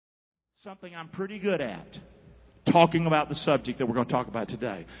Something I'm pretty good at, talking about the subject that we're going to talk about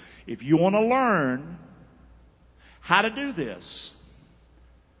today. If you want to learn how to do this,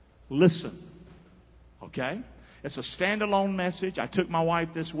 listen. Okay? It's a standalone message. I took my wife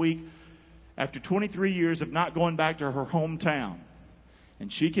this week after 23 years of not going back to her hometown.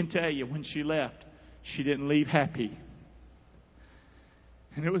 And she can tell you when she left, she didn't leave happy.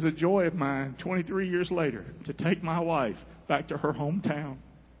 And it was a joy of mine 23 years later to take my wife back to her hometown.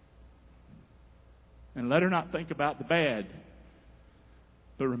 And let her not think about the bad.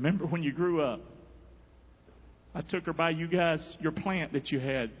 But remember when you grew up. I took her by you guys, your plant that you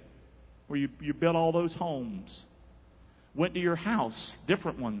had, where you built all those homes. Went to your house,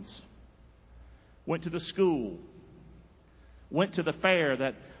 different ones. Went to the school. Went to the fair,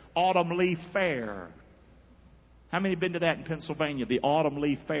 that autumn leaf fair. How many have been to that in Pennsylvania? The autumn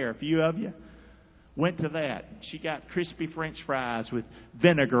leaf fair, a few of you? Went to that. She got crispy French fries with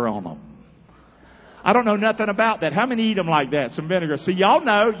vinegar on them. I don't know nothing about that. How many eat them like that? Some vinegar. See, y'all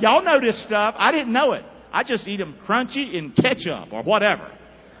know this stuff. I didn't know it. I just eat them crunchy in ketchup or whatever.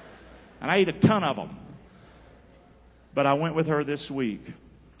 And I eat a ton of them. But I went with her this week.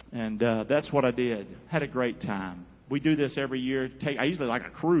 And that's what I did. Had a great time. We do this every year. I usually like a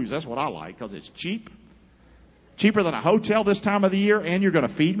cruise. That's what I like because it's cheap. Cheaper than a hotel this time of the year. And you're going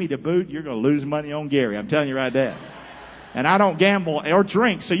to feed me to boot. You're going to lose money on Gary. I'm telling you right there. And I don't gamble or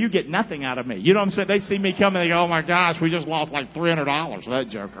drink, so you get nothing out of me. You know what I'm saying? They see me coming, they go, oh my gosh, we just lost like $300 for that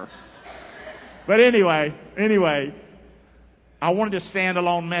joker. But anyway, I wanted a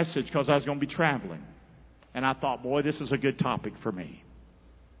standalone message because I was going to be traveling. And I thought, boy, this is a good topic for me.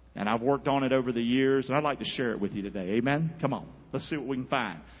 And I've worked on it over the years, and I'd like to share it with you today. Amen? Come on, let's see what we can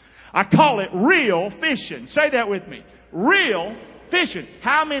find. I call it real fishing. Say that with me. Real fishing.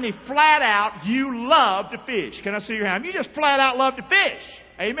 How many flat out you love to fish? Can I see your hand? You just flat out love to fish.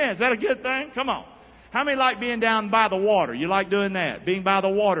 Amen. Is that a good thing? Come on. How many like being down by the water? You like doing that? Being by the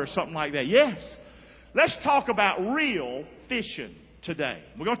water or something like that? Yes. Let's talk about real fishing today.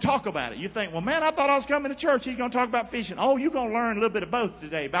 We're going to talk about it. You think, well, man, I thought I was coming to church. He's going to talk about fishing. Oh, you're going to learn a little bit of both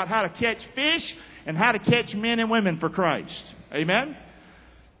today about how to catch fish and how to catch men and women for Christ. Amen.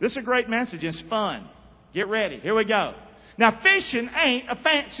 This is a great message. It's fun. Get ready. Here we go. Now, fishing ain't a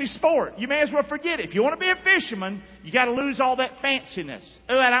fancy sport. You may as well forget it. If you want to be a fisherman, you got to lose all that fanciness.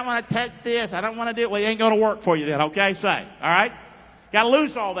 Oh, I don't want to touch this. I don't want to do it. Well, it ain't going to work for you then, okay? Say, all right? Got to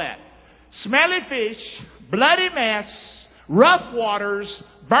lose all that. Smelly fish, bloody mess, rough waters,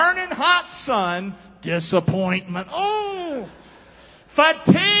 burning hot sun, disappointment. Oh,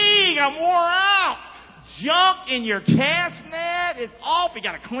 fatigue. I'm wore out. Junk in your cast net. It's off. You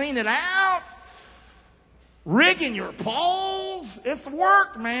got to clean it out. Rigging your poles. It's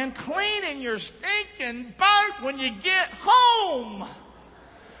work, man. Cleaning your stinking boat when you get home.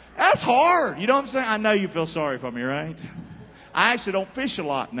 That's hard. You know what I'm saying? I know you feel sorry for me, right? I actually don't fish a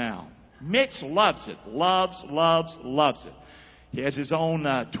lot now. Mitch loves it. Loves it. He has his own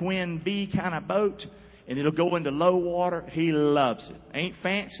twin V kind of boat, and it'll go into low water. He loves it. Ain't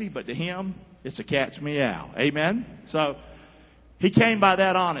fancy, but to him, it's a cat's meow. Amen? So, he came by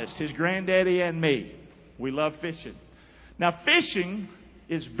that honest. His granddaddy and me. We love fishing. Now, fishing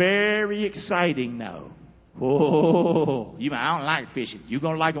is very exciting, though. Oh, I don't like fishing. You're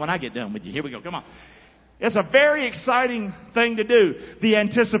going to like it when I get done with you. Here we go. Come on. It's a very exciting thing to do. The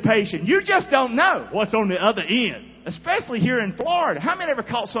anticipation. You just don't know what's on the other end. Especially here in Florida. How many ever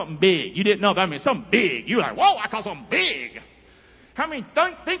caught something big? You didn't know. I mean, something big. You're like, whoa, I caught something big. How many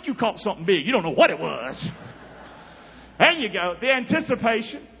think you caught something big? You don't know what it was. There you go. The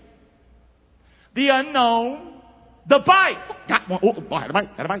anticipation. The unknown. The bite. Got one. Oh, had a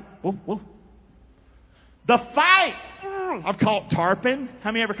bite. Oh. The fight. I've caught tarpon.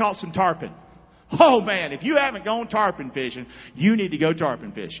 How many ever caught some tarpon? Oh, man, if you haven't gone tarpon fishing, you need to go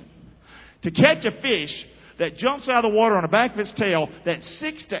tarpon fishing. To catch a fish that jumps out of the water on the back of its tail that's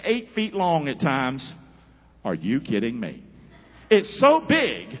 6 to 8 feet long at times, are you kidding me? It's so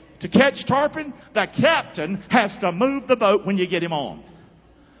big, to catch tarpon, the captain has to move the boat when you get him on.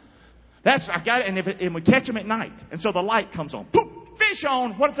 I got it, and we catch them at night. And so the light comes on. Poof, fish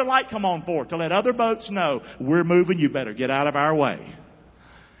on. What does the light come on for? To let other boats know we're moving. You better get out of our way.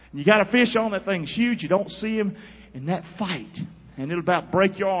 You got a fish on. That thing's huge. You don't see him in that fight. And it'll about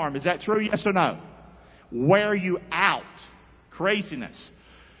break your arm. Is that true? Yes or no? Wear you out. Craziness.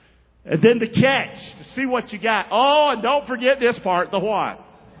 And then the catch. To see what you got. Oh, and don't forget this part. The what?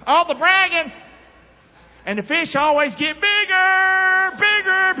 Oh, the bragging. And the fish always get bigger.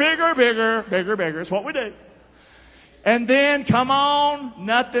 It's what we do. And then, come on,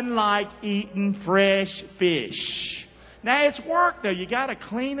 nothing like eating fresh fish. Now, it's work, though. You got to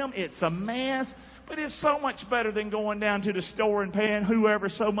clean them. It's a mess. But it's so much better than going down to the store and paying whoever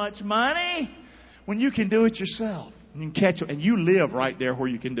so much money when you can do it yourself. You can catch it. And you live right there where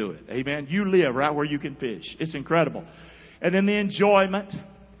you can do it. Amen? You live right where you can fish. It's incredible. And then the enjoyment,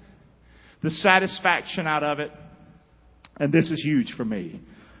 the satisfaction out of it. And this is huge for me.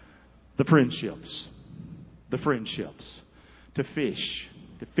 The friendships. The friendships. To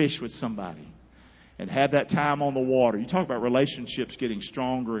fish with somebody. And have that time on the water. You talk about relationships getting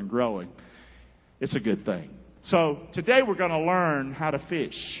stronger and growing. It's a good thing. So today we're going to learn how to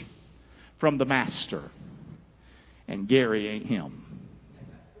fish from the master. And Gary ain't him.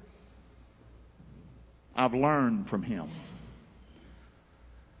 I've learned from him.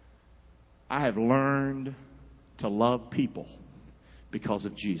 I have learned to love people because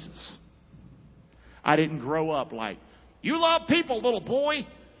of Jesus. I didn't grow up like, you love people, little boy.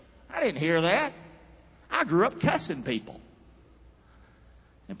 I didn't hear that. I grew up cussing people.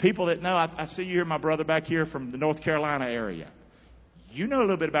 And people that know, I see you here, my brother back here from the North Carolina area. You know a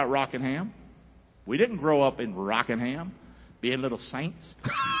little bit about Rockingham. We didn't grow up in Rockingham being little saints.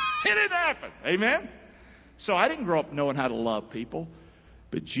 It didn't happen. Amen? So I didn't grow up knowing how to love people.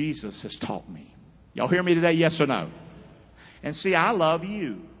 But Jesus has taught me. Y'all hear me today? Yes or no? And see, I love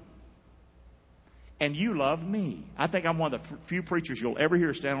you. And you love me. I think I'm one of the few preachers you'll ever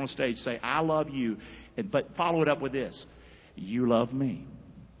hear stand on stage say, I love you. But follow it up with this. You love me.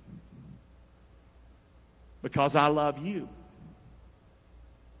 Because I love you.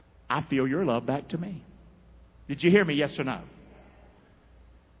 I feel your love back to me. Did you hear me? Yes or no?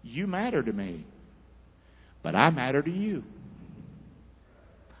 You matter to me. But I matter to you.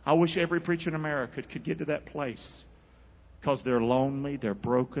 I wish every preacher in America could get to that place. Because they're lonely, they're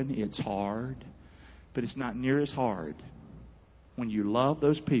broken, it's hard. But it's not near as hard when you love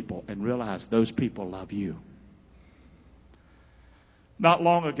those people and realize those people love you. Not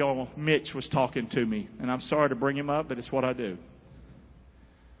long ago, Mitch was talking to me. And I'm sorry to bring him up, but it's what I do.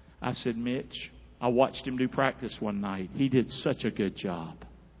 I said, Mitch, I watched him do practice one night. He did such a good job.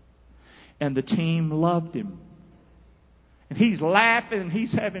 And the team loved him. And he's laughing and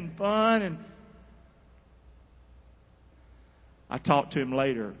he's having fun. And I talked to him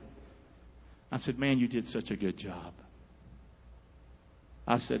later. I said, man, you did such a good job.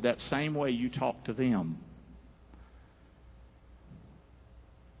 I said, that same way you talk to them,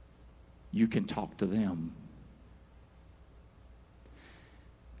 you can talk to them.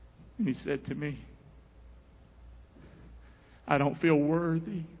 And he said to me, I don't feel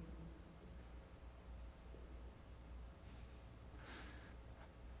worthy.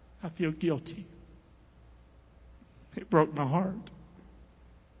 I feel guilty. It broke my heart.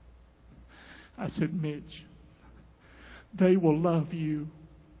 I said, Mitch, they will love you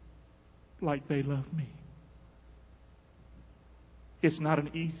like they love me. It's not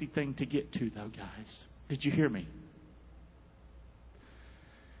an easy thing to get to, though, guys. Did you hear me?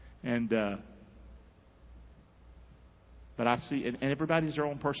 And but I see, and everybody's their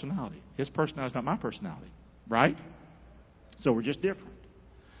own personality. His personality is not my personality, right? So we're just different.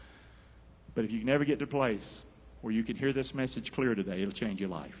 But if you can ever get to a place where you can hear this message clear today, it'll change your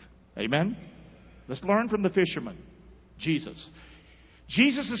life. Amen? Let's learn from the fisherman, Jesus.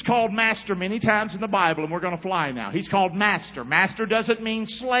 Jesus is called master many times in the Bible, and we're going to fly now. He's called master. Master doesn't mean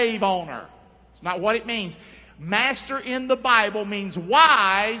slave owner. It's not what it means. Master in the Bible means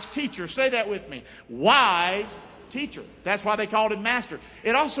wise teacher. Say that with me. Wise teacher. That's why they called him master.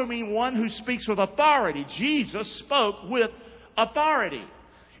 It also means one who speaks with authority. Jesus spoke with authority.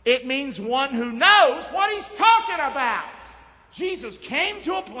 It means one who knows what he's talking about. Jesus came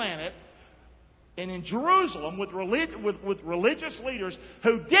to a planet and in Jerusalem with religious leaders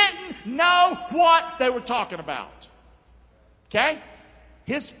who didn't know what they were talking about. Okay?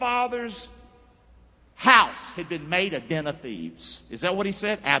 His father's house had been made a den of thieves. Is that what he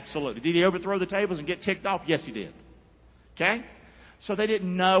said? Absolutely. Did he overthrow the tables and get ticked off? Yes, he did. Okay? So they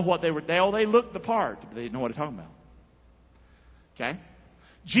didn't know what they were. They looked the part, but they didn't know what they're talking about. Okay?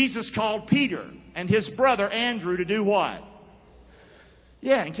 Jesus called Peter and his brother Andrew to do what?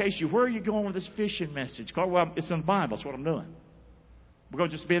 Yeah, in case where are you going with this fishing message? Well, it's in the Bible. That's what I'm doing. We're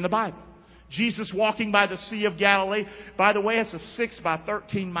going to just be in the Bible. Jesus walking by the Sea of Galilee. By the way, it's a 6 by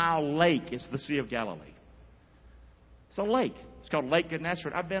 13 mile lake. It's the Sea of Galilee. It's a lake. It's called Lake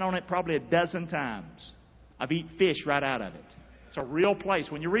Gennesaret. I've been on it probably a dozen times. I've eaten fish right out of it. It's a real place.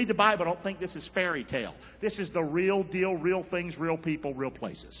 When you read the Bible, don't think this is fairy tale. This is the real deal, real things, real people, real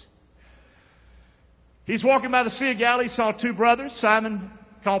places. He's walking by the Sea of Galilee, saw two brothers, Simon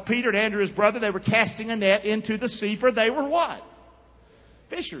called Peter and Andrew his brother. They were casting a net into the sea, for they were what?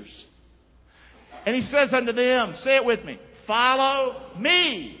 Fishers. And he says unto them, say it with me, follow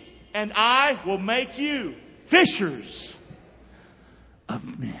me, and I will make you fishers of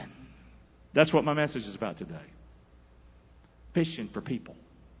men. That's what my message is about today. Fishing for people.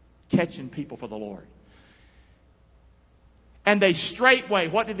 Catching people for the Lord. And they straightway,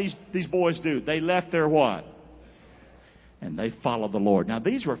 what did these boys do? They left their what? And they followed the Lord. Now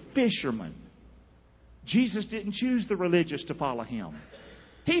these were fishermen. Jesus didn't choose the religious to follow Him.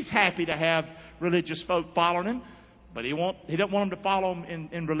 He's happy to have religious folk following Him, but He doesn't want them to follow Him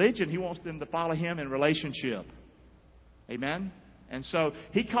in religion. He wants them to follow Him in relationship. Amen? And so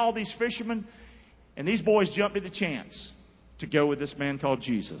He called these fishermen, and these boys jumped at the chance to go with this man called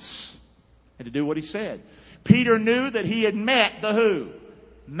Jesus and to do what He said. Peter knew that he had met the who?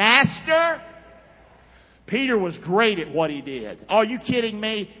 Master. Peter was great at what he did. Are you kidding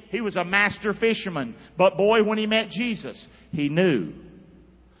me? He was a master fisherman. But boy, when he met Jesus, he knew,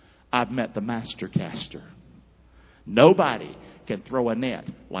 I've met the master caster. Nobody can throw a net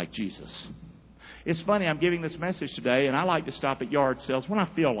like Jesus. It's funny, I'm giving this message today, and I like to stop at yard sales when I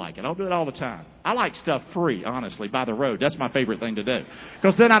feel like it. I don't do it all the time. I like stuff free, honestly, by the road. That's my favorite thing to do.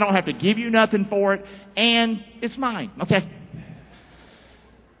 Because then I don't have to give you nothing for it, and it's mine. Okay?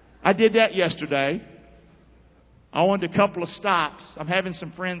 I did that yesterday. I wanted a couple of stops. I'm having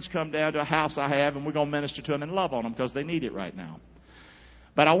some friends come down to a house I have, and we're going to minister to them and love on them because they need it right now.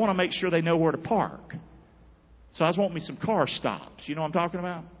 But I want to make sure they know where to park. So I just want me some car stops. You know what I'm talking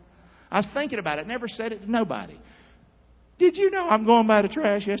about? I was thinking about it. Never said it to nobody. Did you know I'm going by the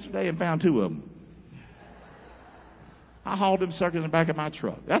trash yesterday and found 2 of them? I hauled them suckers in the back of my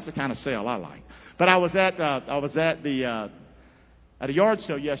truck. That's the kind of sale I like. But I was at a yard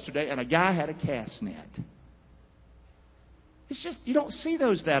sale yesterday, and a guy had a cast net. It's just, you don't see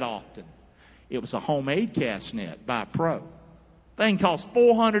those that often. It was a homemade cast net by a pro. Thing cost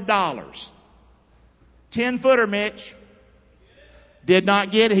 $400. 10-footer, Mitch. Did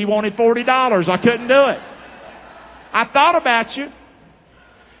not get it. He wanted $40. I couldn't do it. I thought about you.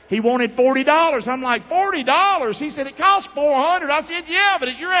 He wanted $40. I'm like, $40? He said, it costs $400. I said, yeah,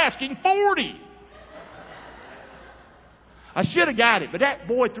 but you're asking $40. I should have got it. But that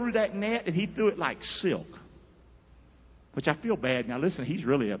boy threw that net, and he threw it like silk. Which I feel bad. Now listen, he's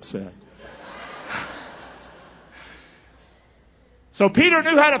really upset. So Peter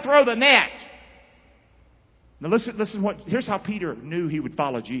knew how to throw the net. Now listen here's how Peter knew he would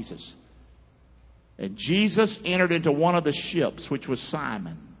follow Jesus. And Jesus entered into one of the ships, which was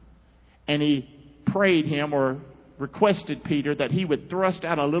Simon. And he prayed him or requested Peter that he would thrust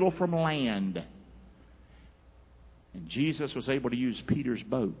out a little from land. And Jesus was able to use Peter's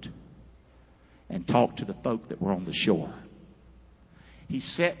boat and talk to the folk that were on the shore. He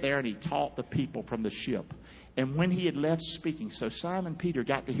sat there and he taught the people from the ship. And when he had left speaking, so Simon Peter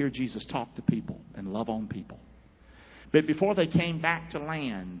got to hear Jesus talk to people and love on people. But before they came back to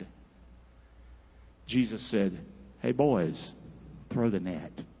land, Jesus said, hey boys, throw the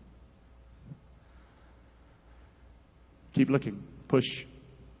net. Keep looking. Push.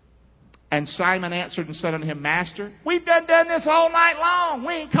 And Simon answered and said unto him, Master, we've done this all night long.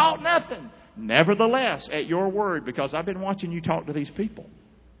 We ain't caught nothing. Nevertheless, at your word, because I've been watching you talk to these people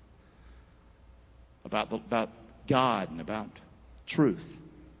about God and about truth.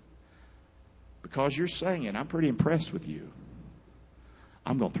 Because you're saying it, I'm pretty impressed with you.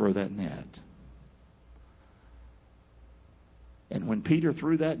 I'm going to throw that net. And when Peter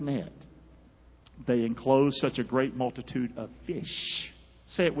threw that net, they enclosed such a great multitude of fish.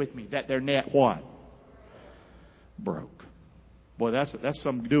 Say it with me, that their net what? Broke. Boy, that's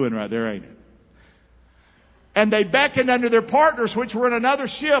some doing right there, ain't it? And they beckoned unto their partners, which were in another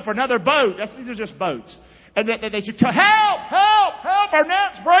ship or another boat. These are just boats. And they said, help, help, help, our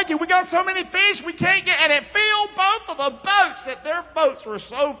net's breaking. We got so many fish we can't get. And it filled both of the boats that their boats were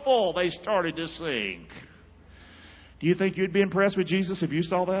so full they started to sink. Do you think you'd be impressed with Jesus if you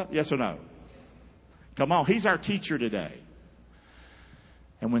saw that? Yes or no? Come on, He's our teacher today.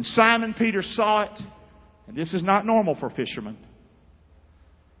 And when Simon Peter saw it, and this is not normal for fishermen,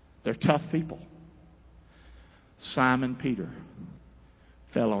 they're tough people. Simon Peter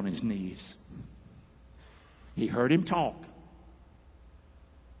fell on his knees. He heard him talk.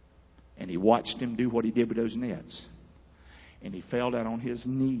 And he watched him do what he did with those nets. And he fell down on his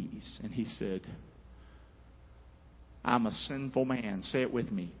knees. And he said, I'm a sinful man. Say it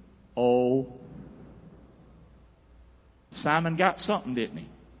with me. Oh. Simon got something, didn't he?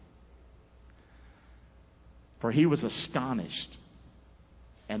 For he was astonished.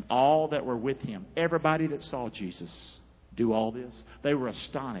 And all that were with him, everybody that saw Jesus do all this, they were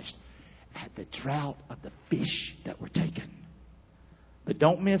astonished at the drought of the fish that were taken. But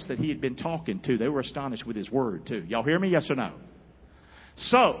don't miss that he had been talking too. They were astonished with his word too. Y'all hear me? Yes or no?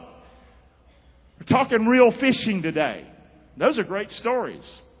 So, we're talking real fishing today. Those are great stories.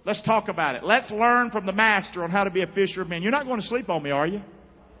 Let's talk about it. Let's learn from the master on how to be a fisher of men. You're not going to sleep on me, are you?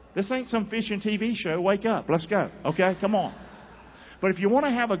 This ain't some fishing TV show. Wake up. Let's go. Okay? Come on. But if you want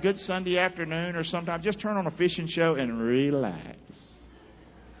to have a good Sunday afternoon or sometime, just turn on a fishing show and relax.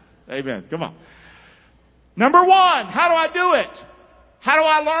 Amen. Come on. Number one, how do I do it? How do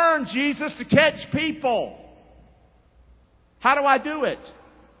I learn, Jesus, to catch people? How do I do it?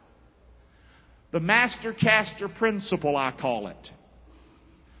 The master caster principle, I call it.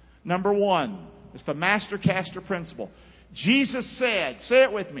 Number one, it's the master caster principle. Jesus said, say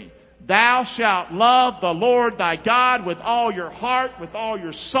it with me, thou shalt love the Lord thy God with all your heart, with all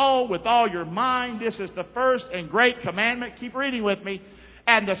your soul, with all your mind. This is the first and great commandment. Keep reading with me.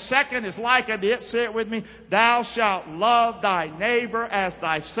 And the second is like unto it. Say it with me. Thou shalt love thy neighbor as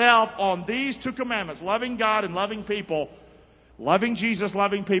thyself. On these two commandments, loving God and loving people, loving Jesus,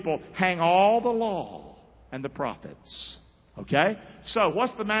 loving people, hang all the law and the prophets. Okay? So,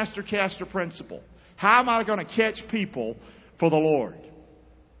 what's the master caster principle? How am I going to catch people for the Lord?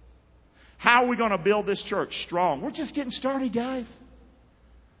 How are we going to build this church strong? We're just getting started, guys.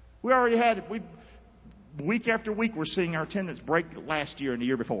 We already had, week after week, we're seeing our attendance break last year and the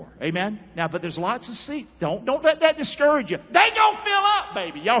year before. Amen? Now, but there's lots of seats. Don't let that discourage you. They going to fill up,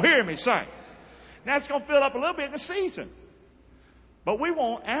 baby. Y'all hear me say. Now, it's going to fill up a little bit in the season. But we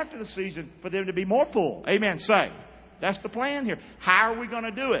want, after the season, for them to be more full. Amen. Say. That's the plan here. How are we going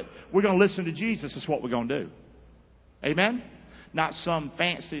to do it? We're going to listen to Jesus is what we're going to do. Amen? Not some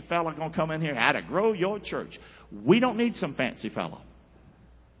fancy fella going to come in here, how to grow your church. We don't need some fancy fella.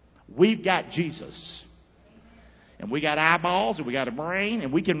 We've got Jesus. And we got eyeballs and we got a brain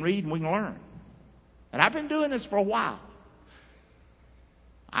and we can read and we can learn. And I've been doing this for a while.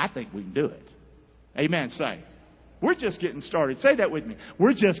 I think we can do it. Amen. Say. We're just getting started. Say that with me.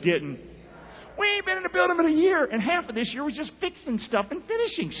 We're just getting... We ain't been in the building but a year, and half of this year was just fixing stuff and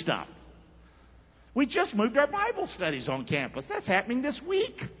finishing stuff. We just moved our Bible studies on campus. That's happening this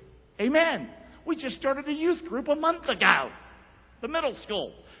week. Amen. We just started a youth group a month ago. The middle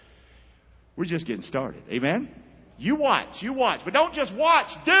school. We're just getting started. Amen. You watch. But don't just watch.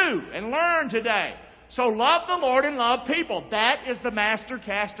 Do and learn today. So love the Lord and love people. That is the master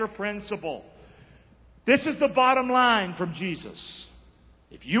caster principle. This is the bottom line from Jesus.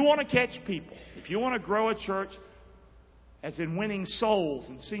 If you want to catch people, if you want to grow a church, as in winning souls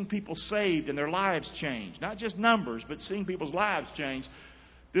and seeing people saved and their lives change, not just numbers, but seeing people's lives change,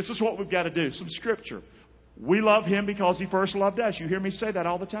 this is what we've got to do. Some scripture. We love Him because He first loved us. You hear me say that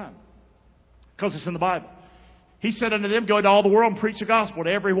all the time. Because it's in the Bible. He said unto them, go into all the world and preach the gospel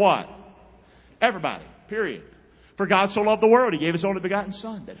to every what? Everybody. Period. For God so loved the world, He gave His only begotten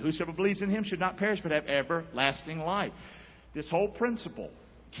Son, that whosoever believes in Him should not perish but have everlasting life. This whole principle,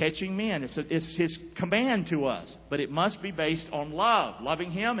 catching men, it's His command to us. But it must be based on love.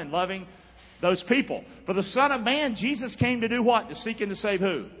 Loving Him and loving those people. For the Son of Man, Jesus came to do what? To seek and to save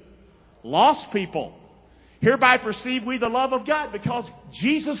who? Lost people. Hereby perceive we the love of God. Because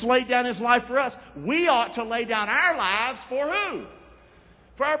Jesus laid down His life for us, we ought to lay down our lives for who?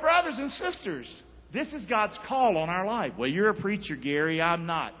 For our brothers and sisters. This is God's call on our life. Well, you're a preacher, Gary. I'm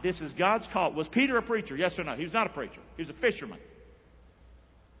not. This is God's call. Was Peter a preacher? Yes or no? He was not a preacher. He was a fisherman.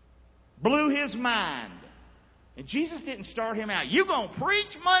 Blew his mind. And Jesus didn't start him out. You going to preach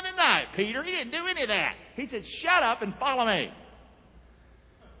Monday night, Peter. He didn't do any of that. He said, shut up and follow me.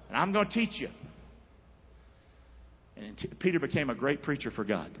 And I'm going to teach you. And Peter became a great preacher for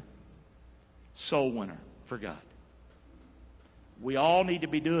God. Soul winner for God. We all need to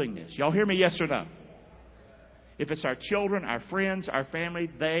be doing this. Y'all hear me, yes or no? If it's our children, our friends, our family,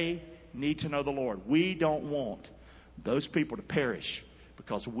 they need to know the Lord. We don't want those people to perish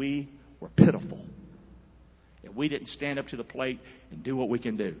because we were pitiful. And we didn't stand up to the plate and do what we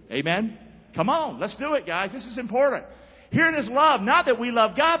can do. Amen? Come on, let's do it, guys. This is important. Herein is love, not that we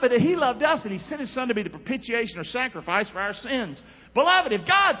love God, but that He loved us and He sent His Son to be the propitiation or sacrifice for our sins. Beloved, if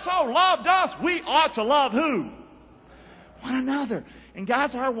God so loved us, we ought to love who? One another. And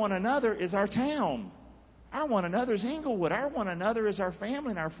guys, our one another is our town. Our one another is Englewood. Our one another is our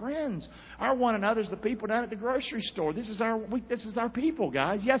family and our friends. Our one another is the people down at the grocery store. This is our people,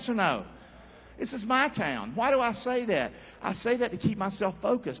 guys. Yes or no? This is my town. Why do I say that? I say that to keep myself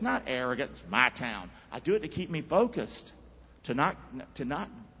focused, not arrogant. It's my town. I do it to keep me focused, to not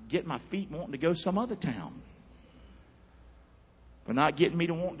get my feet wanting to go some other town, for not getting me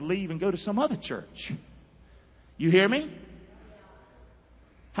to want to leave and go to some other church. You hear me?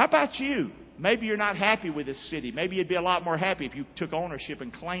 How about you? Maybe you're not happy with this city. Maybe you'd be a lot more happy if you took ownership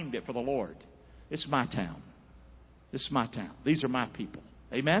and claimed it for the Lord. It's my town. This is my town. These are my people.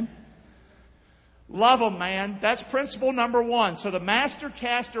 Amen? Love them, man. That's principle number one. So the master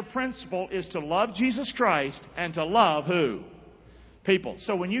caster principle is to love Jesus Christ and to love who? People.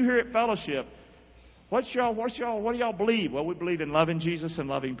 So when you hear at fellowship, what do y'all believe? Well, we believe in loving Jesus and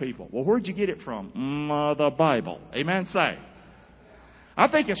loving people. Well, where'd you get it from? The Bible. Amen? Say. I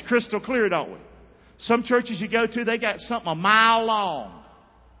think it's crystal clear, don't we? Some churches you go to, they got something a mile long.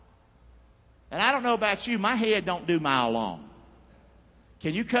 And I don't know about you, my head don't do mile long.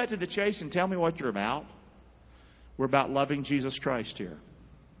 Can you cut to the chase and tell me what you're about? We're about loving Jesus Christ here.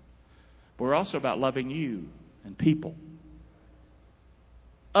 But we're also about loving you and people.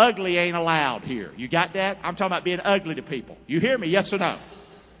 Ugly ain't allowed here. You got that? I'm talking about being ugly to people. You hear me? Yes or no?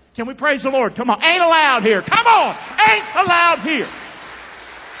 Can we praise the Lord? Come on. Ain't allowed here. Come on. Ain't allowed here.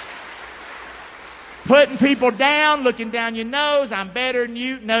 Putting people down, looking down your nose. I'm better than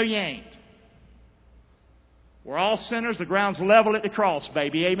you. No, you ain't. We're all sinners. The ground's level at the cross,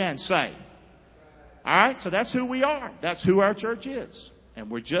 baby. Amen. Say. All right? So that's who we are. That's who our church is.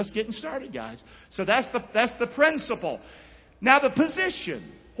 And we're just getting started, guys. So that's the principle. Now the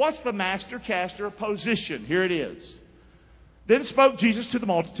position. What's the master caster position? Here it is. Then spoke Jesus to the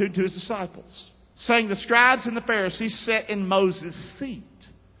multitude, to his disciples, saying, the scribes and the Pharisees sat in Moses' seat.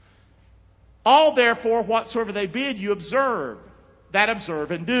 All therefore, whatsoever they bid you observe, that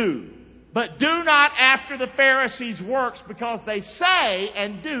observe and do. But do not after the Pharisees' works, because they say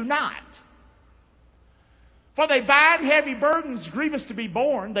and do not. For they bind heavy burdens grievous to be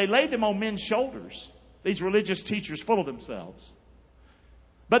borne. They lay them on men's shoulders. These religious teachers full of themselves.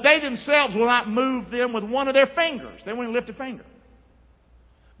 But they themselves will not move them with one of their fingers. They won't lift a finger.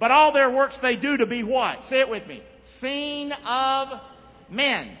 But all their works they do to be what? Say it with me. Seen of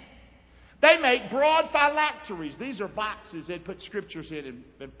men. They make broad phylacteries. These are boxes they'd put scriptures in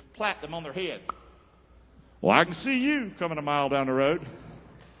and plait them on their head. Well, I can see you coming a mile down the road.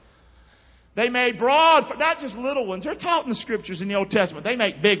 They made broad, not just little ones. They're taught in the scriptures in the Old Testament. They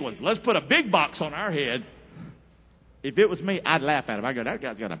make big ones. Let's put a big box on our head. If it was me, I'd laugh at him. I'd go, that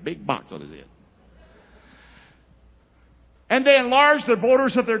guy's got a big box on his head. And they enlarged the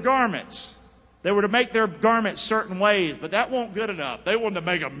borders of their garments. They were to make their garments certain ways, but that wasn't good enough. They wanted to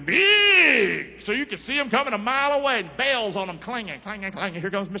make them big so you could see them coming a mile away and bells on them clanging, clanging, clanging.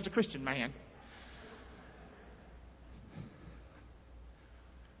 Here comes Mr. Christian Man.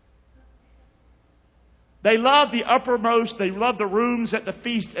 They love the uppermost. They love the rooms at the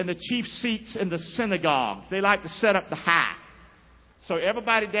feast and the chief seats in the synagogues. They like to set up the high. So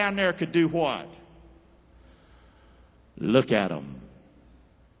everybody down there could do what? Look at them.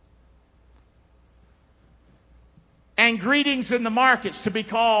 And greetings in the markets to be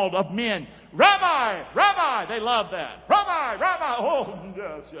called of men. Rabbi, Rabbi. They love that. Rabbi, Rabbi. Oh,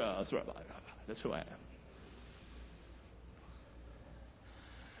 yes, Rabbi. That's who I am.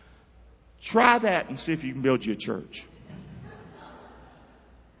 Try that and see if you can build you a church.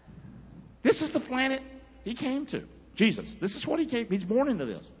 This is the planet he came to. Jesus. This is what he came. He's born into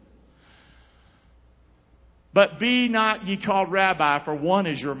this. But be not ye called rabbi, for one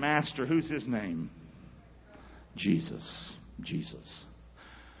is your master. Who's his name? Jesus. Jesus.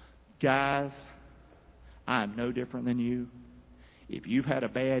 Guys, I'm no different than you. If you've had a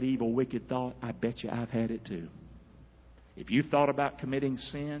bad, evil, wicked thought, I bet you I've had it too. If you've thought about committing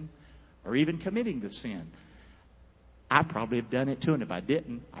sin, or even committing the sin, I probably have done it too. And if I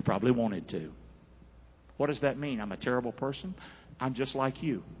didn't, I probably wanted to. What does that mean? I'm a terrible person? I'm just like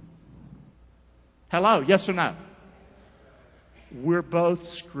you. Hello? Yes or no? We're both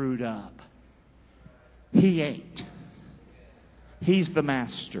screwed up. He ain't. He's the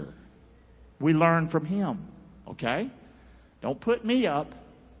master. We learn from him. Okay? Don't put me up.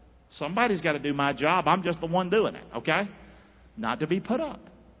 Somebody's got to do my job. I'm just the one doing it. Okay? Not to be put up.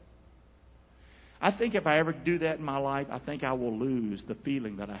 I think if I ever do that in my life, I think I will lose the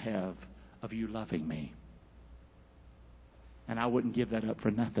feeling that I have of you loving me. And I wouldn't give that up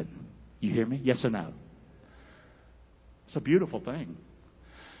for nothing. You hear me? Yes or no? It's a beautiful thing.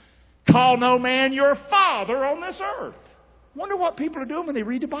 Call no man your father on this earth. Wonder what people are doing when they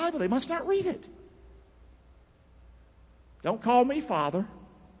read the Bible. They must not read it. Don't call me father.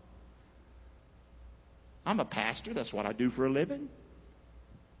 I'm a pastor. That's what I do for a living.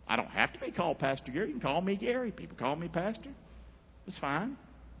 I don't have to be called Pastor Gary. You can call me Gary. People call me Pastor. It's fine.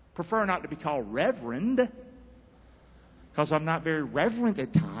 Prefer not to be called Reverend, because I'm not very reverent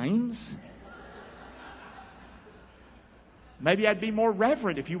at times. Maybe I'd be more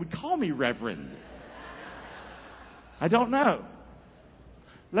reverent if you would call me Reverend. I don't know.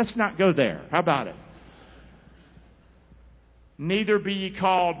 Let's not go there. How about it? Neither be ye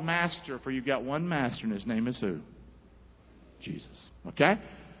called master, for you've got one master, and his name is who? Jesus. Okay?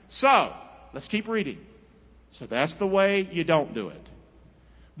 So, let's keep reading. So that's the way you don't do it.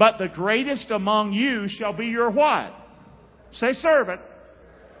 But the greatest among you shall be your what? Say servant.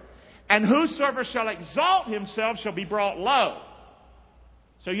 And whosoever shall exalt himself shall be brought low.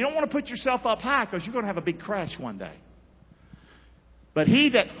 So you don't want to put yourself up high because you're going to have a big crash one day. But he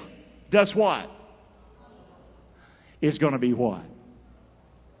that does what? Is going to be what?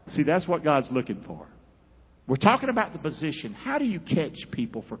 See, that's what God's looking for. We're talking about the position. How do you catch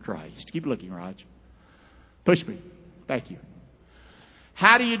people for Christ? Keep looking, Raj. Push me. Thank you.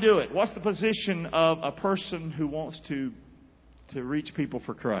 How do you do it? What's the position of a person who wants to reach people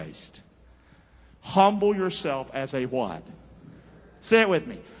for Christ? Humble yourself as a what? Say it with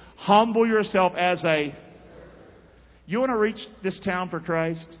me. Humble yourself as a... You want to reach this town for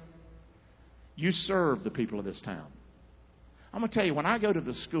Christ? You serve the people of this town. I'm going to tell you, when I go to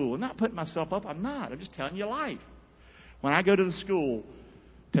the school, I'm not putting myself up, I'm not. I'm just telling you life. When I go to the school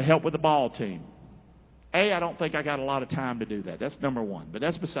to help with the ball team, I don't think I got a lot of time to do that. That's number one. But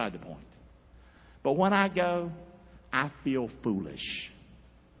that's beside the point. But when I go, I feel foolish.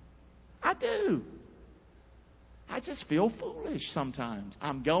 I do. I just feel foolish sometimes.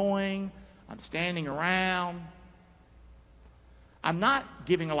 I'm going, I'm standing around. I'm not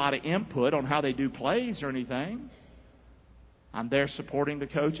giving a lot of input on how they do plays or anything. I'm there supporting the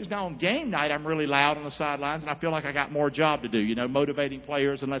coaches. Now, on game night, I'm really loud on the sidelines, and I feel like I got more job to do, motivating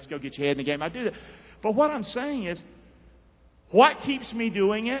players and let's go get your head in the game. I do that. But what I'm saying is, what keeps me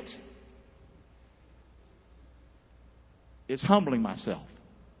doing it is humbling myself.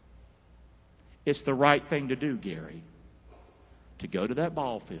 It's the right thing to do, Gary. To go to that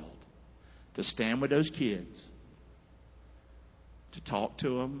ball field, to stand with those kids, to talk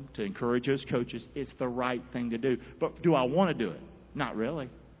to them, to encourage those coaches. It's the right thing to do. But do I want to do it? Not really.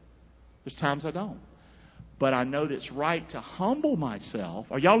 There's times I don't. But I know that it's right to humble myself.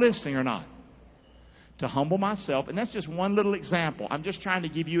 Are y'all listening or not? To humble myself. And that's just one little example. I'm just trying to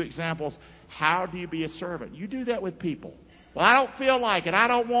give you examples. How do you be a servant? You do that with people. Well, I don't feel like it. I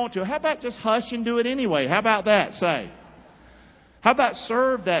don't want to. How about just hush and do it anyway? How about that? Say. How about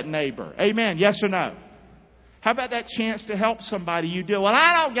serve that neighbor? Amen. Yes or no? How about that chance to help somebody you do? Well,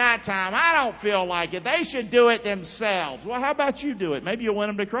 I don't got time. I don't feel like it. They should do it themselves. Well, how about you do it? Maybe you'll win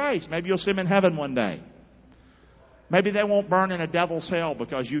them to Christ. Maybe you'll see them in heaven one day. Maybe they won't burn in a devil's hell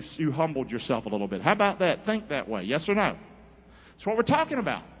because you humbled yourself a little bit. How about that? Think that way. Yes or no? That's what we're talking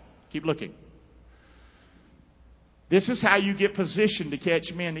about. Keep looking. This is how you get positioned to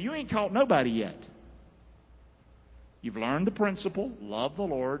catch men. Now, you ain't caught nobody yet. You've learned the principle. Love the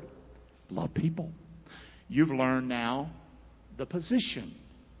Lord. Love people. You've learned now the position.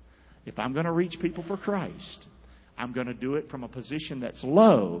 If I'm going to reach people for Christ, I'm going to do it from a position that's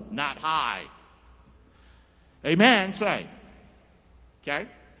low, not high. Amen. Say. Okay?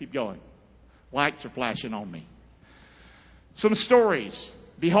 Keep going. Lights are flashing on me. Some stories.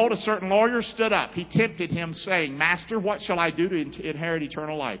 Behold, a certain lawyer stood up. He tempted him, saying, Master, what shall I do to inherit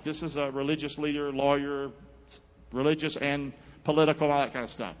eternal life? This is a religious leader, lawyer, religious and political, all that kind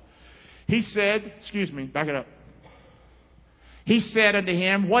of stuff. He said, back it up. He said unto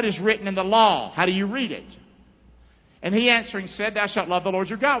him, what is written in the law? How do you read it? And he answering said, Thou shalt love the Lord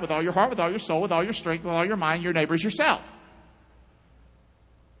your God with all your heart, with all your soul, with all your strength, with all your mind, your neighbor as yourself.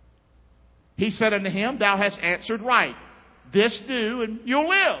 He said unto him, Thou hast answered right. This do, and you'll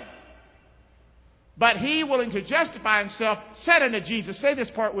live. But he, willing to justify himself, said unto Jesus, say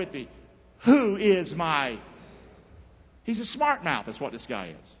this part with me, Who is my... He's a smart mouth, is what this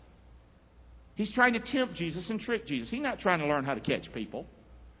guy is. He's trying to tempt Jesus and trick Jesus. He's not trying to learn how to catch people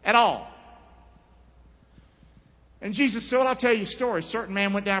at all. And Jesus said, well, I'll tell you a story. A certain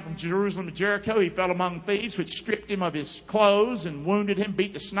man went down from Jerusalem to Jericho. He fell among thieves, which stripped him of his clothes and wounded him,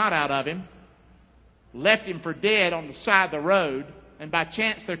 beat the snot out of him, left him for dead on the side of the road. And by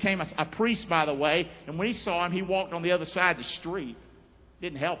chance there came a priest by the way. And when he saw him, he walked on the other side of the street.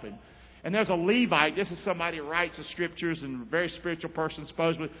 Didn't help him. And there's a Levite. This is somebody who writes the scriptures and a very spiritual person,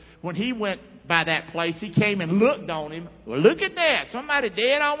 supposedly. When he went by that place, he came and looked on him. Well, look at that. Somebody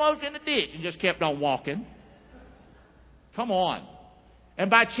dead almost in the ditch. And just kept on walking. Come on. And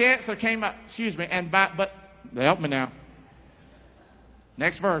by chance there came a... but help me now.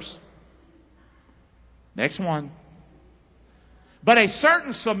 Next verse. Next one. But a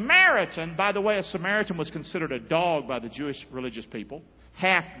certain Samaritan, by the way, a Samaritan was considered a dog by the Jewish religious people.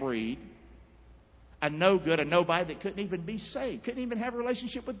 Half-breed. A no-good, a nobody that couldn't even be saved. Couldn't even have a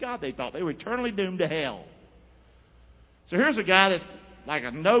relationship with God, they thought. They were eternally doomed to hell. So here's a guy that's like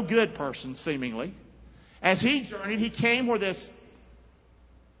a no good person, seemingly. As he journeyed, he came where this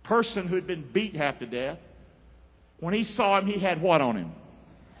person who had been beat half to death, when he saw him, he had what on him?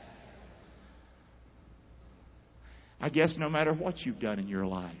 I guess no matter what you've done in your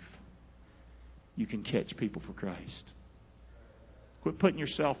life, you can catch people for Christ. Quit putting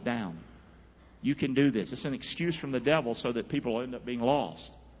yourself down. You can do this. It's an excuse from the devil so that people will end up being lost.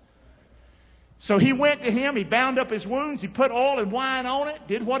 So he went to him. He bound up his wounds. He put oil and wine on it.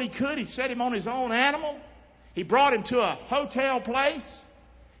 Did what he could. He set him on his own animal. He brought him to a hotel place.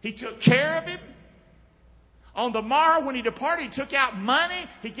 He took care of him. On the morrow when he departed, he took out money.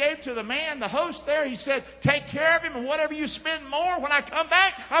 He gave to the man, the host there. He said, take care of him, and whatever you spend more, when I come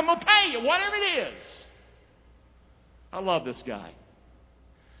back, I'm going to pay you, whatever it is. I love this guy.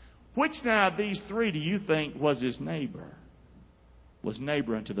 Which now of these three do you think was his neighbor? Was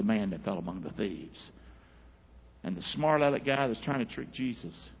neighbor unto the man that fell among the thieves. And the smart aleck guy that's trying to trick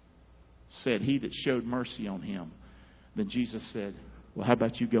Jesus said, he that showed mercy on him. Then Jesus said, well, how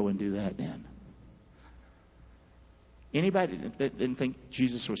about you go and do that then? Anybody that didn't think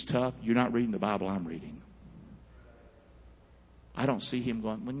Jesus was tough, you're not reading the Bible I'm reading. I don't see him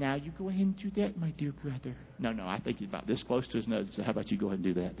going, well, now you go ahead and do that, my dear brother. No, I think he's about this close to his nose. So how about you go ahead and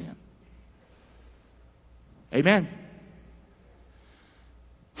do that then? Amen.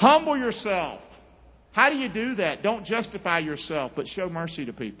 Humble yourself. How do you do that? Don't justify yourself, but show mercy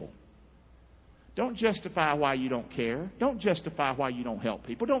to people. Don't justify why you don't care. Don't justify why you don't help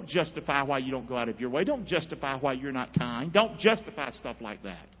people. Don't justify why you don't go out of your way. Don't justify why you're not kind. Don't justify stuff like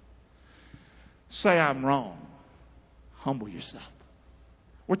that. Say, I'm wrong. Humble yourself.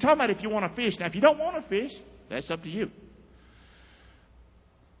 We're talking about if you want to fish. Now, if you don't want to fish, that's up to you.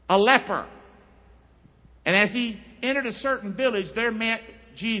 A leper. And as he entered a certain village, there met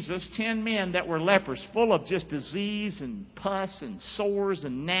Jesus 10 men that were lepers, full of just disease and pus and sores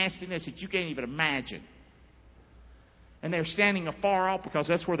and nastiness that you can't even imagine. And they're standing afar off because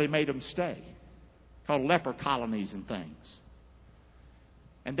that's where they made them stay, called leper colonies and things.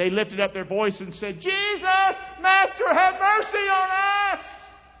 And they lifted up their voice and said, Jesus, Master, have mercy on us.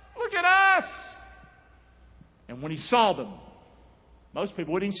 Look at us. And when he saw them, most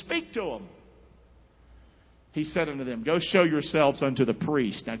people wouldn't even speak to them. He said unto them, go show yourselves unto the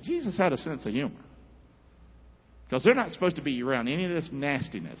priest. Now, Jesus had a sense of humor. Because they're not supposed to be around any of this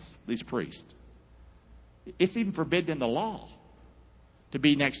nastiness, these priests. It's even forbidden in the law to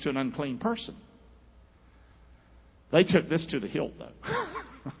be next to an unclean person. They took this to the hilt,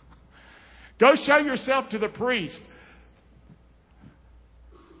 though. Go show yourself to the priest.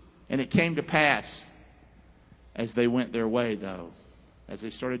 And it came to pass, as they went their way, though, as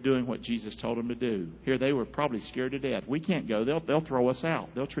they started doing what Jesus told them to do. Here they were probably scared to death. We can't go. They'll throw us out.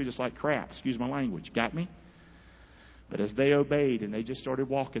 They'll treat us like crap. Excuse my language. Got me? But as they obeyed and they just started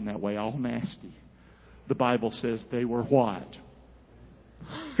walking that way, all nasty, the Bible says they were what?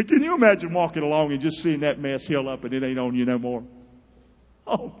 Can you imagine walking along and just seeing that mess heal up and it ain't on you no more?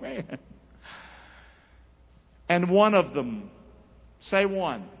 Oh, man. And one of them, say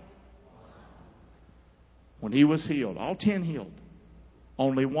one, when he was healed, all 10 healed,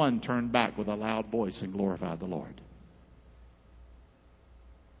 only one turned back with a loud voice and glorified the Lord.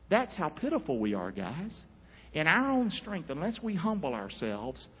 That's how pitiful we are, guys. In our own strength, unless we humble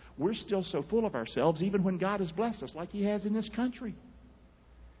ourselves, we're still so full of ourselves, even when God has blessed us like He has in this country.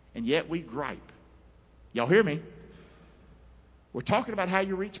 And yet we gripe. Y'all hear me? We're talking about how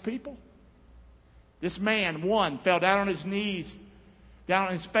you reach people. This man, one, fell down on his knees, down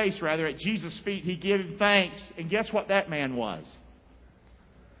on his face, rather, at Jesus' feet. He gave Him thanks. And guess what that man was?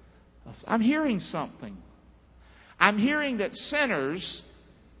 I'm hearing something. I'm hearing that sinners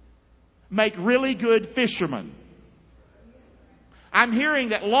make really good fishermen. I'm hearing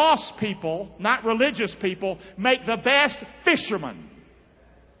that lost people, not religious people, make the best fishermen.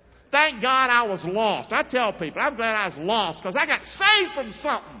 Thank God I was lost. I tell people, I'm glad I was lost because I got saved from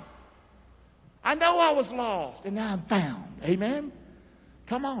something. I know I was lost and now I'm found. Amen?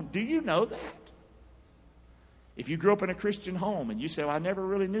 Come on, do you know that? If you grew up in a Christian home and you say, well, I never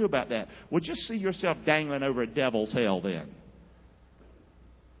really knew about that. Well, just see yourself dangling over a devil's hell then.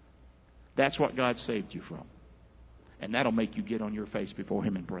 That's what God saved you from. And that'll make you get on your face before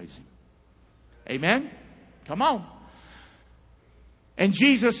Him and praise Him. Amen? Come on. And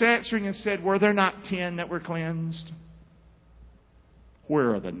Jesus answering and said, were there not 10 that were cleansed?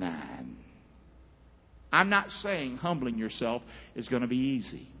 Where are the 9? I'm not saying humbling yourself is going to be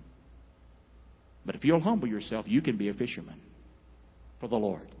easy. But if you'll humble yourself, you can be a fisherman for the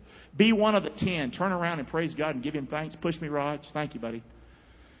Lord. Be one of the 10. Turn around and praise God and give Him thanks. Push me, Raj. Thank you, buddy.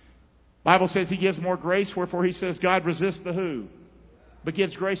 Bible says He gives more grace, wherefore He says God resists the who? but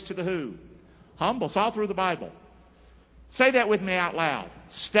gives grace to the who? Humble. It's all through the Bible. Say that with me out loud.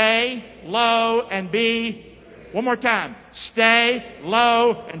 Stay low and be. One more time. Stay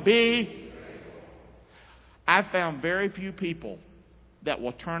low and be. I've found very few people that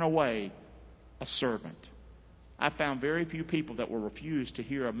will turn away a servant. I've found very few people that will refuse to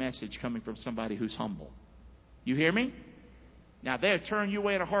hear a message coming from somebody who's humble. You hear me? Now, they'll turn you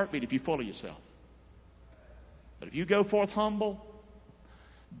away in a heartbeat if you're full of yourself. But if you go forth humble,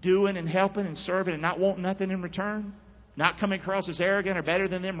 doing and helping and serving and not wanting nothing in return, not coming across as arrogant or better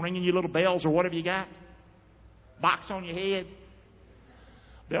than them, ringing you little bells or whatever you got, box on your head,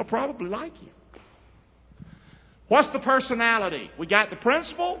 they'll probably like you. What's the personality? We got the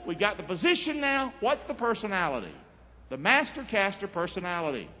principle. We got the position now. What's the personality? The master caster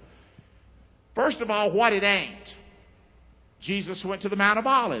personality. First of all, what it ain't. Jesus went to the Mount of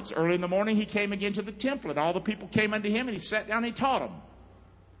Olives. Early in the morning, He came again to the temple, and all the people came unto Him, and He sat down and He taught them.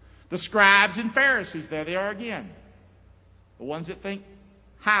 The scribes and Pharisees, there they are again. The ones that think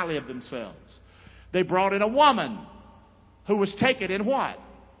highly of themselves. They brought in a woman who was taken in what?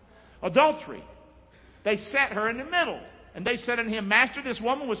 Adultery. They set her in the middle. And they said unto Him, Master, this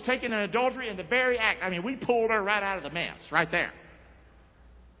woman was taken in adultery in the very act. I mean, we pulled her right out of the mess, right there.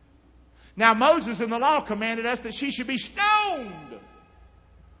 Now, Moses in the law commanded us that she should be stoned.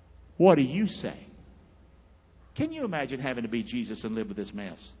 What do you say? Can you imagine having to be Jesus and live with this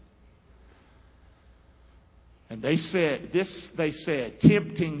mess? And they said,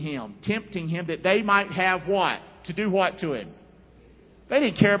 tempting him that they might have what? To do what to Him? They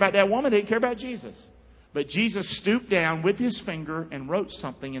didn't care about that woman. They didn't care about Jesus. But Jesus stooped down with His finger and wrote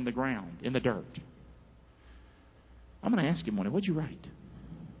something in the ground, in the dirt. I'm going to ask him one day, what'd you write?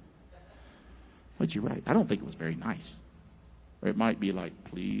 What'd you write? I don't think it was very nice. Or it might be like,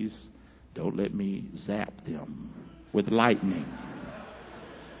 please don't let me zap them with lightning.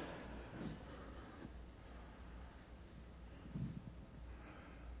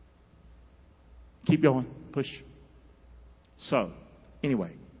 Keep going. Push. So,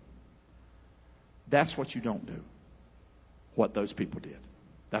 anyway, that's what you don't do. What those people did.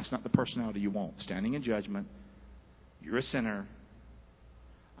 That's not the personality you want. Standing in judgment. You're a sinner.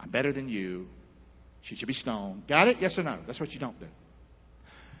 I'm better than you. She should be stoned. Got it? Yes or no? That's what you don't do.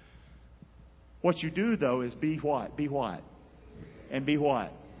 What you do, though, is be what? Be what? And be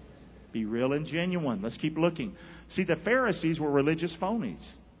what? Be real and genuine. Let's keep looking. See, the Pharisees were religious phonies.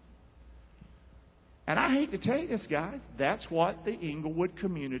 And I hate to tell you this, guys. That's what the Englewood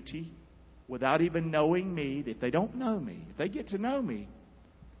community, without even knowing me, if they don't know me, if they get to know me,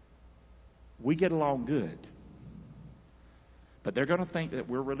 we get along good. But they're going to think that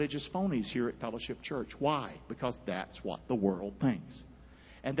we're religious phonies here at Fellowship Church. Why? Because that's what the world thinks.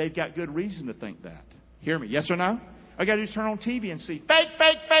 And they've got good reason to think that. Hear me? Yes or no? All you got to do is turn on TV and see fake,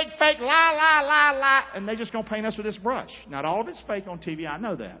 fake, fake, fake, lie, lie, lie, lie. And they're just going to paint us with this brush. Not all of it's fake on TV. I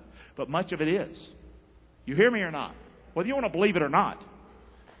know that. But much of it is. You hear me or not? Whether you want to believe it or not.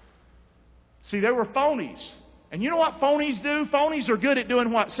 See, they were phonies. And you know what phonies do? Phonies are good at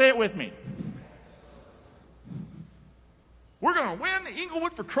doing what? Say it with me. We're going to win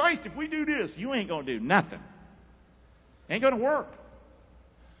Englewood for Christ if we do this. You ain't going to do nothing. Ain't going to work.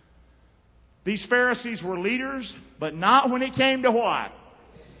 These Pharisees were leaders, but not when it came to what?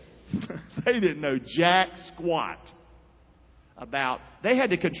 They didn't know jack squat about. They had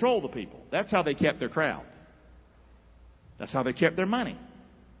to control the people. That's how they kept their crowd. That's how they kept their money.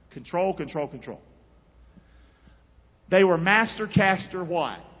 Control, control, control. They were master caster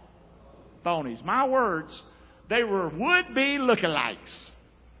what? Phonies. My words, they were would-be lookalikes.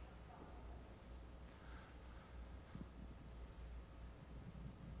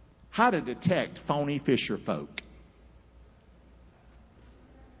 How to detect phony fisher folk.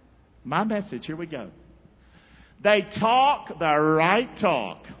 My message, here we go. They talk the right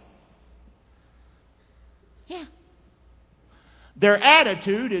talk. Yeah. Their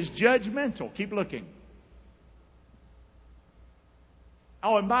attitude is judgmental. Keep looking.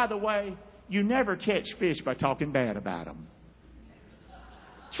 Oh, and by the way, you never catch fish by talking bad about them.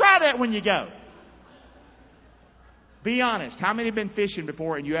 Try that when you go. Be honest. How many have been fishing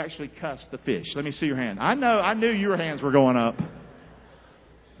before and you actually cussed the fish? Let me see your hand. I knew your hands were going up.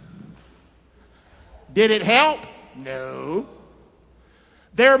 Did it help? No.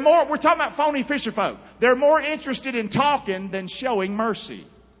 We're talking about phony fisher folk. They're more interested in talking than showing mercy.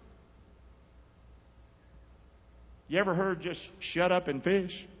 You ever heard just shut up and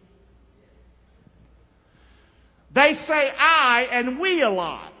fish? They say I and we a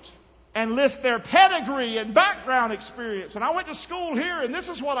lot and list their pedigree and background experience. And I went to school here and this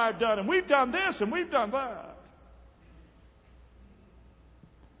is what I've done and we've done this and we've done that.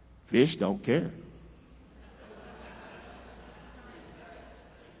 Fish don't care.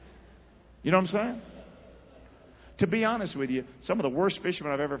 You know what I'm saying? To be honest with you, some of the worst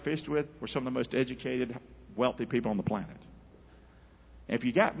fishermen I've ever fished with were some of the most educated, wealthy people on the planet. And if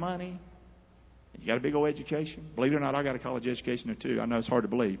you got money, you got a big old education, believe it or not, I got a college education too. I know it's hard to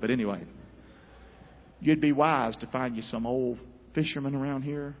believe, but anyway, you'd be wise to find you some old fishermen around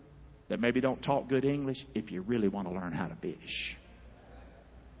here that maybe don't talk good English if you really want to learn how to fish.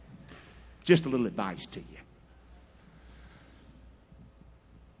 Just a little advice to you.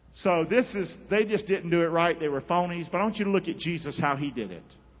 So they just didn't do it right. They were phonies. But I want you to look at Jesus, how He did it.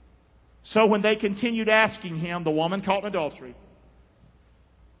 So when they continued asking Him, the woman caught in adultery,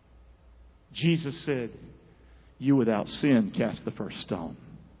 Jesus said, "You without sin cast the first stone."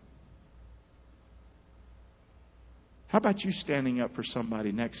 How about you standing up for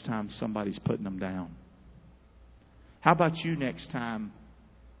somebody next time somebody's putting them down? How about you next time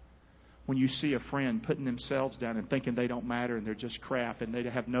when you see a friend putting themselves down and thinking they don't matter and they're just crap and they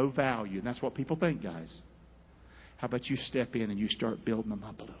have no value? And that's what people think, guys. How about you step in and you start building them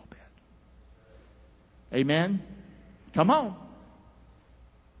up a little bit? Amen? Come on.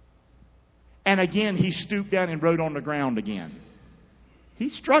 And again, He stooped down and wrote on the ground again.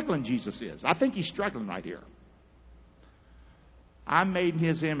 He's struggling, Jesus is. I think He's struggling right here. I'm made in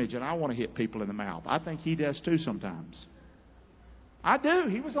His image, and I want to hit people in the mouth. I think He does too sometimes. I do.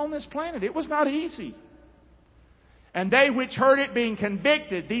 He was on this planet. It was not easy. And they which heard it being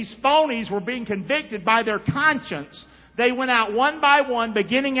convicted, these phonies were being convicted by their conscience. They went out one by one,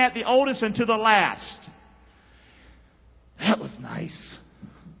 beginning at the oldest and to the last. That was nice.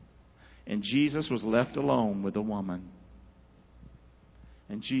 And Jesus was left alone with the woman.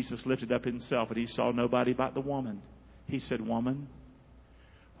 And Jesus lifted up Himself, and He saw nobody but the woman. He said, "Woman,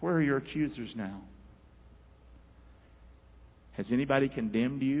 where are your accusers now? Has anybody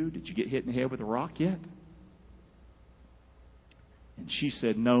condemned you? Did you get hit in the head with a rock yet?" And she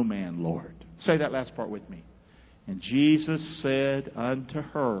said, "No man, Lord." Say that last part with me. And Jesus said unto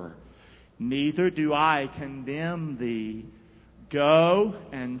her, "Neither do I condemn thee. Go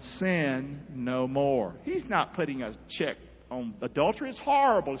and sin no more." He's not putting a check on adultery. It's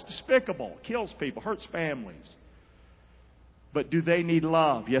horrible. It's despicable. It kills people. Hurts families. But do they need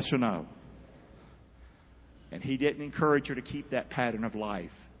love? Yes or no? And He didn't encourage her to keep that pattern of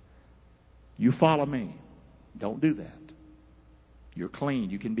life. You follow me. Don't do that. You're clean.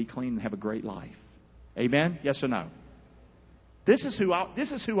 You can be clean and have a great life. Amen? Yes or no? This is who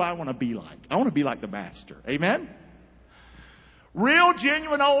I want to be like. I want to be like the Master. Amen? Real,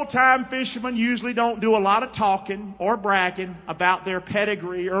 genuine, old-time fishermen usually don't do a lot of talking or bragging about their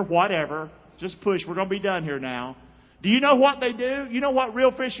pedigree or whatever. Just push. We're going to be done here now. Do you know what they do? You know what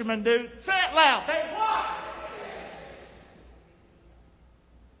real fishermen do? Say it loud. They what?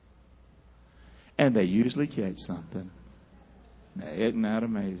 And they usually catch something. Isn't that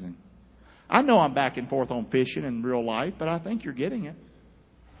amazing? I know I'm back and forth on fishing in real life, but I think you're getting it.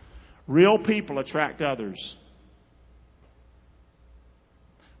 Real people attract others.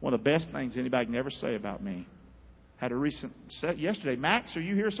 One of the best things anybody can ever say about me. Had a recent set yesterday. Max, are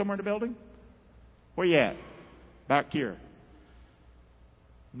you here somewhere in the building? Where you at? Back here.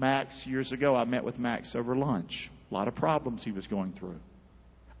 Max, years ago, I met with Max over lunch. A lot of problems he was going through.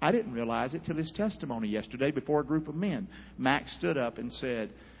 I didn't realize it till his testimony yesterday before a group of men. Max stood up and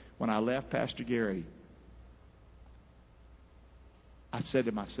said, "When I left Pastor Gary, I said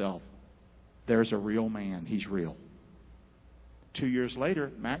to myself, there's a real man. He's real." 2 years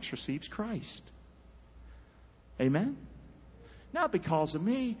later, Max receives Christ. Amen? Not because of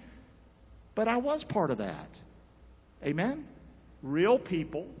me, but I was part of that. Amen? Real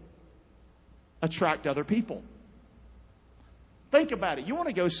people attract other people. Think about it. You want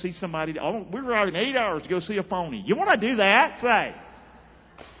to go see somebody. We're driving 8 hours to go see a phony. You want to do that? Say.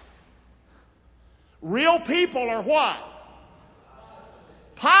 Real people are what?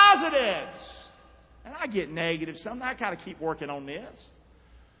 Positives. And I get negative sometimes. I kind of keep working on this.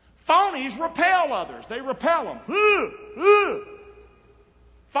 Phonies repel others. They repel them.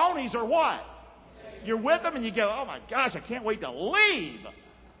 Phonies are what? You're with them and you go, "Oh my gosh, I can't wait to leave.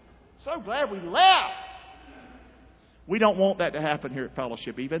 So glad we left." We don't want that to happen here at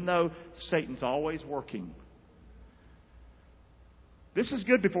Fellowship, even though Satan's always working. This is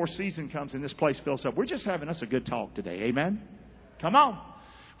good before season comes and this place fills up. We're just having us a good talk today. Amen? Come on.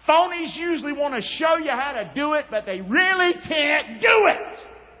 Phonies usually want to show you how to do it, but they really can't do it.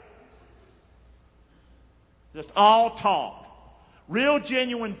 Just all talk. Real,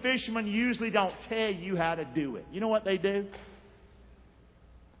 genuine fishermen usually don't tell you how to do it. You know what they do?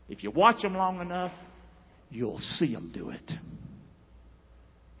 If you watch them long enough, you'll see them do it.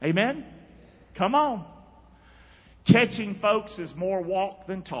 Amen? Come on. Catching folks is more walk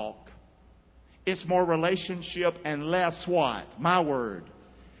than talk. It's more relationship and less what? My word.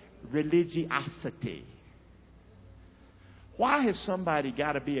 Religiosity. Why has somebody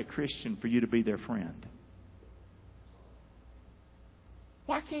got to be a Christian for you to be their friend?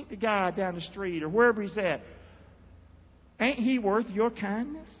 Why can't the guy down the street or wherever he's at, ain't he worth your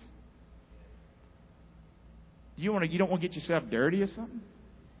kindness? You don't want to get yourself dirty or something?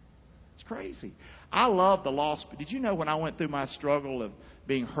 It's crazy. I love the lost. But did you know when I went through my struggle of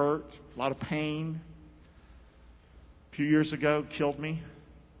being hurt, a lot of pain, a few years ago, killed me?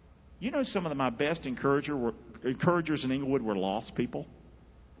 You know some of my best encouragers in Inglewood were lost people.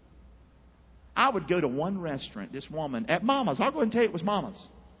 I would go to one restaurant, this woman, at Mama's. I'll go ahead and tell you it was Mama's.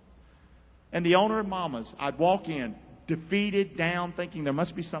 And the owner of Mama's, I'd walk in, defeated, down, thinking there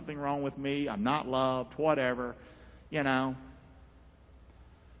must be something wrong with me. I'm not loved, whatever. You know.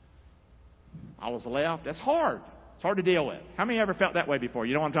 I was left. That's hard. It's hard to deal with. How many ever felt that way before?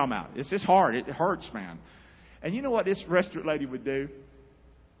 You know what I'm talking about. It's just hard. It hurts, man. And you know what this restaurant lady would do?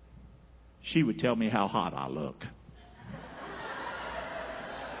 She would tell me how hot I look.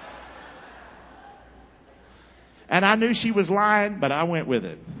 And I knew she was lying, but I went with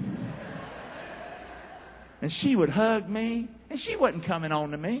it. And she would hug me, and she wasn't coming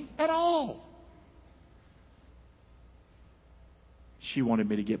on to me at all. She wanted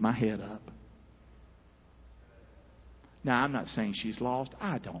me to get my head up. Now, I'm not saying she's lost.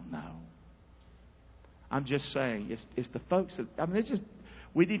 I don't know. I'm just saying it's the folks that,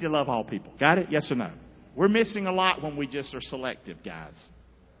 we need to love all people. Got it? Yes or no? We're missing a lot when we just are selective, guys.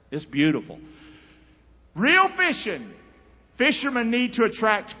 It's beautiful. Real fishing. Fishermen need to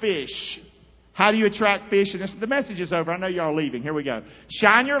attract fish. How do you attract fish? And the message is over. I know you're all leaving. Here we go.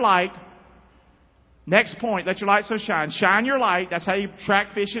 Shine your light. Next point. Let your light so shine. Shine your light. That's how you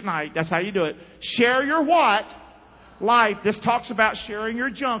attract fish at night. That's how you do it. Share your what? Life. This talks about sharing your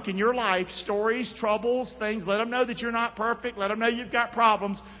junk in your life. Stories, troubles, things. Let them know that you're not perfect. Let them know you've got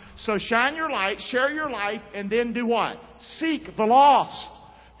problems. So shine your light. Share your life. And then do what? Seek the lost.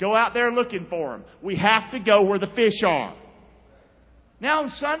 Go out there looking for them. We have to go where the fish are. Now on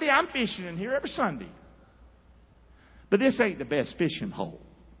Sunday, I'm fishing in here every Sunday. But this ain't the best fishing hole.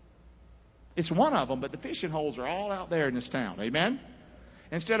 It's one of them, but the fishing holes are all out there in this town. Amen?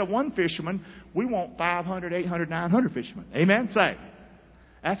 Instead of one fisherman, we want 500, 800, 900 fishermen. Amen? Say.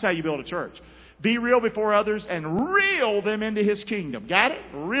 That's how you build a church. Be real before others and reel them into His kingdom. Got it?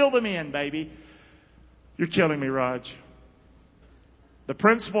 Reel them in, baby. You're killing me, Raj. The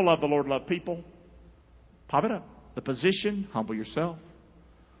principle of the Lord love people. Pop it up. The position, humble yourself.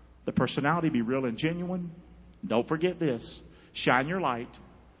 The personality, be real and genuine. Don't forget this. Shine your light.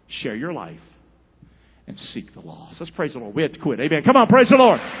 Share your life. And seek the lost. Let's praise the Lord. We had to quit. Amen. Come on, praise the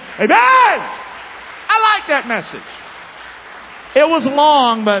Lord. Amen. I like that message. It was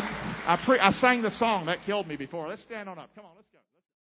long, but I sang the song. That killed me before. Let's stand on up. Come on, let's go.